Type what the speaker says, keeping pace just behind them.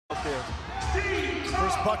there.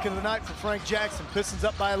 First bucket of the night for Frank Jackson. Pistons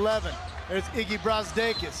up by 11. There's Iggy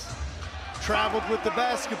Brazdeikis. Traveled with the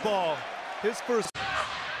basketball. His first.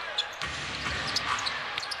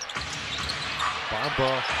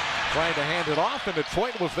 Bamba trying to hand it off, and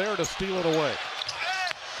Detroit was there to steal it away.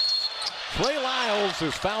 Trey Lyles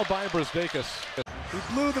is fouled by Brazdeikis.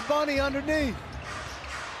 He blew the bunny underneath.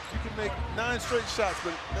 You can make 9 straight shots,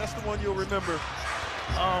 but that's the one you'll remember.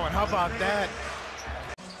 Oh, and how about that?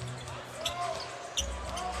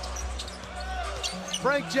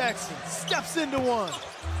 Frank Jackson steps into one.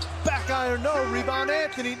 Back iron, no. Rebound,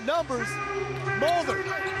 Anthony. Numbers. Mulder.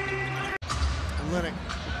 Linnick.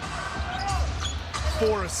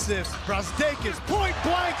 4 assists. Brazdeikis, point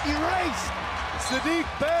blank, erased. Sadiq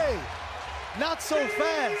Bey, not so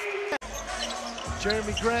fast.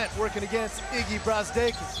 Jeremy Grant working against Iggy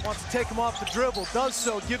Brazdeikis. Wants to take him off the dribble. Does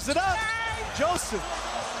so. Gives it up. Joseph.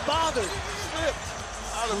 Bothered.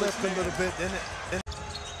 Slipped a little bit, didn't it?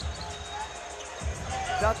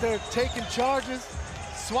 Out there taking charges,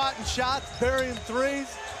 swatting shots, burying threes,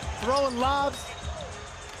 throwing lobs.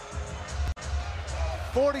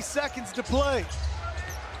 40 seconds to play.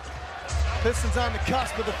 Pistons on the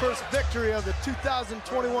cusp of the first victory of the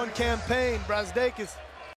 2021 campaign. Brazdeikis